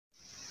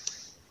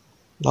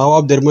law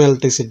of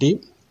thermoelectricity.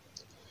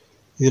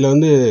 இதில்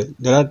வந்து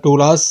there are two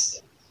laws.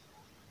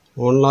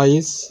 One law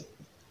is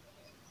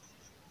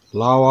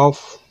law of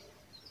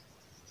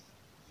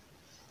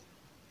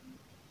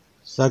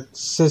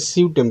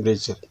successive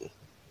temperature.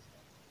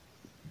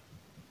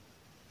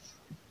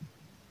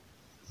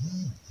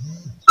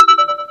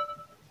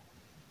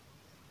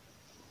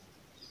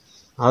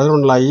 Other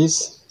one law is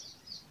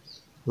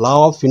law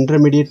of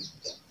intermediate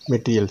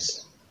materials.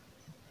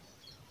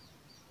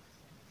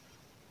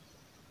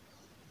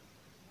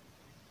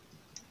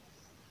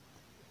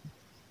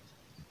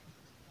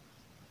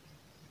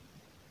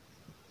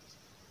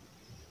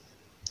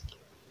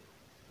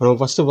 நம்ம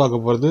first பார்க்க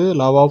போகிறது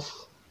law of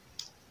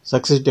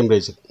successive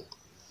temperature.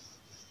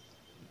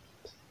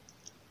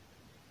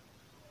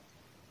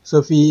 So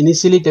if we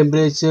initially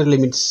temperature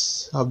limits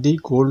of the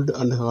cold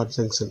and hot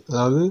junction,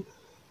 அதாவது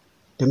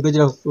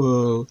temperature of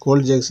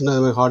cold junction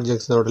அது மாதிரி hot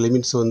junction அதோட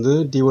limits வந்து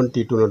T1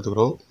 T2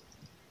 எடுத்துக்கிறோம்.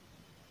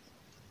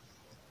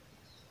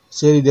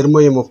 சரி,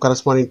 thermoelectric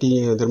corresponding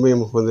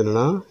thermoelectric வந்து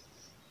என்னென்னா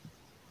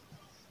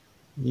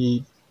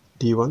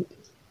T1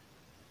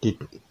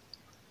 T2.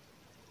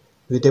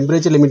 The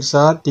temperature limits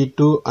are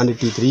T2 and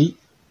T3.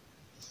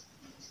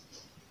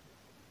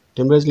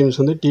 Temperature limits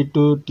வந்து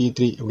T2 T3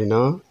 அப்படின்னா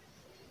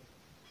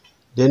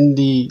then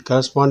the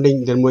corresponding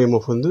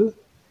thermoelectric வந்து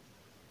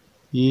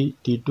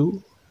T2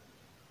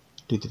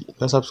 T3.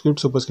 அதாவது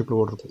சப்ஸ்கிரிப்ட் சூப்பர்ஸ்கிரிப்ட்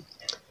போட்டிருக்கும்.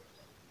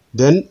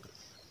 then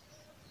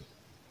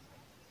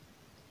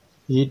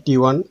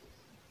T1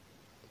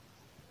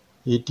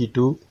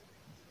 T2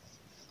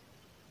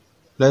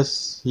 plus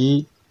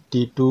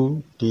T2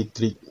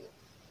 T3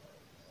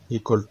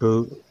 equal to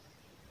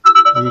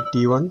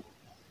T1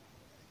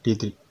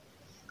 T3,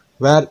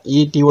 where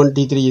T1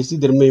 T3 is the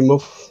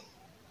thermoelectric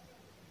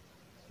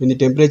when the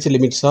temperature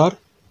limits are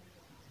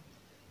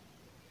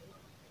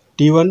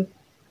T1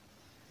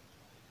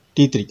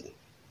 T3.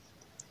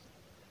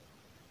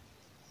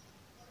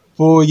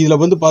 இப்போது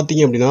இதில் வந்து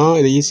பார்த்தீங்க அப்படின்னா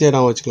இதை ஈஸியாக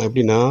நான் வச்சுக்கலாம்.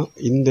 எப்படின்னா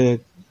இந்த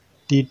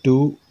T2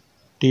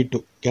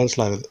 T2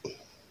 கேன்சல் ஆகுது.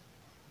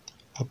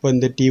 அப்போ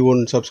இந்த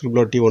T1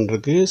 சப்ஸ்கிரிப்டில் T1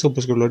 இருக்குது,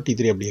 சூப்பர்ஸ்கிரிப்டில்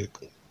T3 அப்படி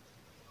இருக்குது.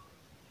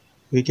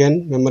 We can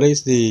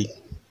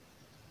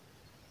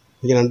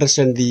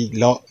understand the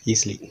law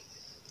easily.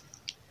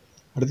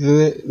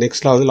 அடுத்தது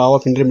நெக்ஸ்ட் law வந்து law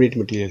of intermediate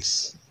materials.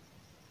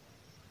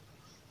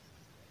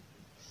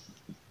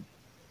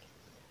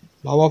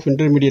 law of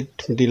intermediate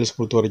materials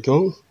பொறுத்த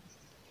வரைக்கும்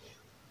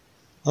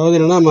அதாவது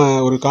என்னென்னா நம்ம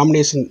ஒரு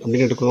காம்பினேஷன்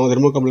அப்படின்னு எடுக்கணும்.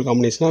 Thermocouple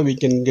காம்பினேஷனாக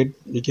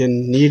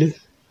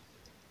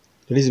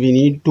we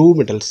need two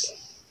metals.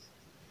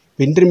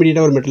 இப்போ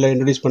இன்டர்மீடியட்டாக ஒரு மெட்டலை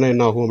இன்ட்ரடியூஸ் பண்ணால்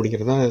என்ன ஆகும்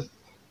அப்படிங்கிறது தான்,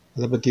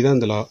 அதை பற்றி தான்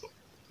இந்த லா.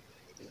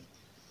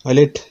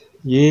 let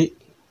A,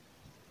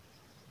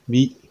 B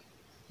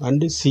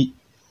and C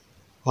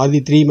are the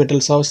three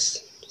metals of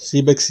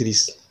Seebeck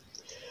series.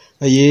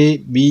 A,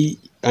 B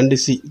and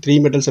C 3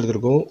 metals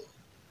எடுத்திருக்கோம்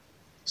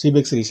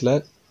Seebeck seriesல,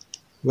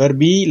 where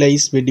B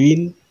lies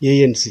between A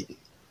and C.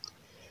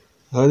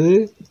 அதாவது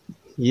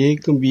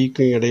ஏக்கும்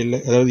பிக்கும் இடையில்,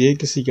 அதாவது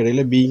ஏக்கு சிக்கு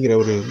இடையில் பிங்கிற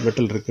ஒரு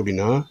மெட்டல் இருக்குது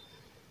அப்படின்னா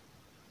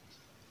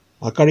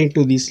according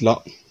to this law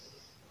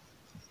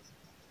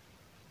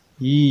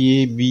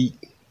EAB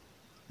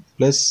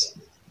plus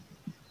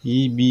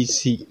EBC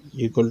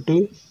equal to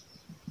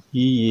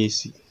EAC.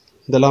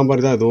 இதெல்லாம்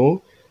மாதிரி தான் இதுவும்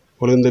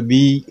ஒரு இந்த பி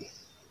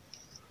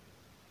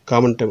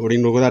காமன் டைம்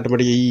அப்படிங்கிற போது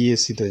ஆட்டோமேட்டிக்காக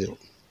EAC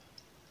தெரிஞ்சிடும்.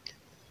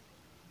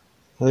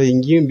 அதாவது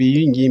இங்கேயும்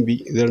பியும் இங்கேயும் பி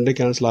இது ரெண்டும்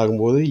கேன்சல்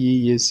ஆகும்போது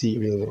EAC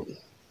அப்படின்னு வந்துடும்.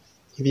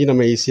 இதையும்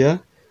நம்ம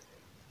ஈஸியாக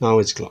நான்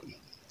வச்சுக்கலாம்.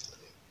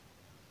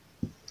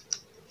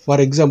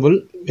 For example,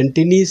 when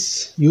tin is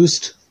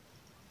used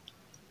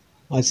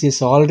as a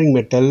soldering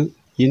metal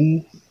in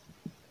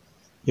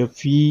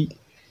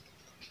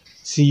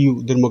FeCU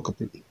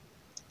thermocouple,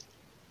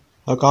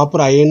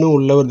 copper அயனும்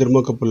உள்ள ஒரு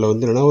தெர்மோகப்பிளில்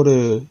வந்து என்னென்னா ஒரு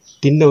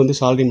டின்னை வந்து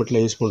சால்டிங்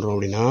மெட்டலை யூஸ் பண்ணுறோம்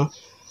அப்படின்னா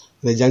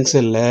இந்த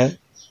ஜங்ஷனில்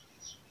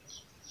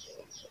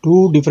 2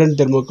 different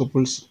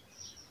thermocouples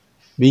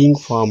being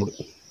formed.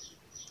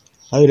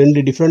 அது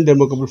 2 டிஃப்ரெண்ட்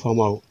தெர்மோகப்பிள்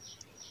ஃபார்ம் ஆகும்.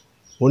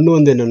 ஒன்று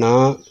வந்து என்னென்னா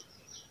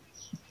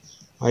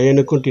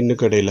அயனுக்கும்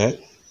டின்னுக்கும் இடையில்,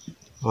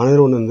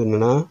 அனதர் ஒன்று வந்து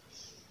என்னென்னா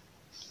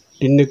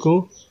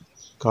டின்னுக்கும்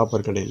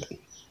காப்பருக்கு இடையில்.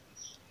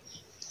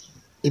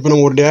 இப்போ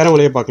நம்ம ஒரு டேரம்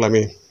வழியாக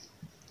பார்க்கலாமே.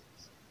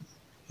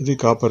 இது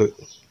காப்பரு,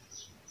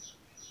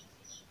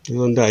 இது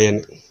வந்து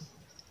அயனு,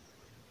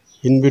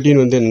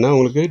 இன்பிட்வீன் வந்து என்னென்னா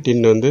உங்களுக்கு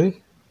டின் வந்து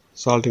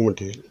சால்டிங்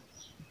மெட்டீரியல்.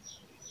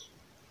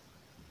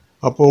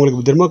 அப்போ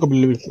உங்களுக்கு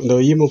தெர்மோகப்பிள் இந்த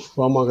EMF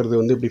ஃபார்ம் ஆகிறது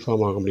வந்து எப்படி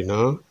ஃபார்ம் ஆகும் அப்படின்னா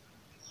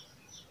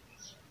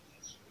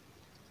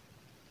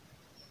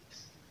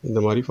இந்த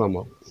மாதிரி ஃபார்ம்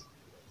ஆகும்.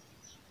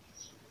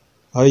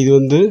 அது இது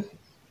வந்து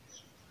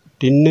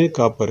டின்னு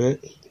copper,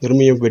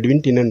 தெர்மியம்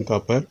between tin and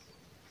copper,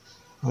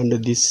 and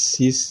this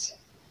is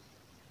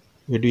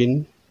between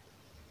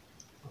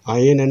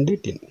iron and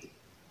tin.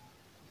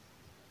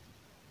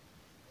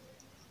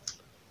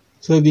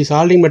 So the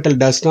சால்டிங் metal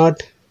does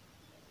not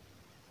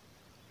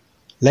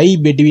lie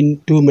between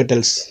two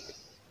metals,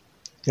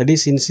 that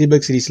is in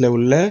Seebeck seriesல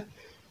உள்ள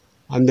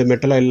அந்த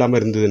மெட்டலாக இல்லாமல்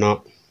இருந்ததுன்னா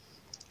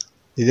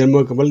the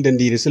thermocouple, then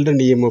the resultant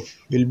EMF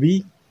will be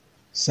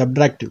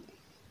subtractive.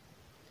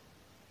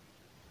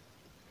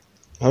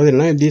 அதாவது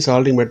என்ன, if the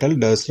soldering metal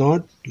does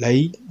not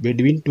lie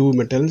between two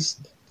metals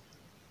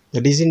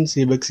that is in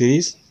Seebeck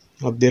series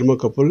of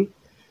thermocouple,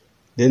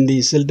 then the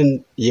resultant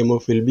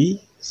EMF will be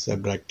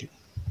subtractive.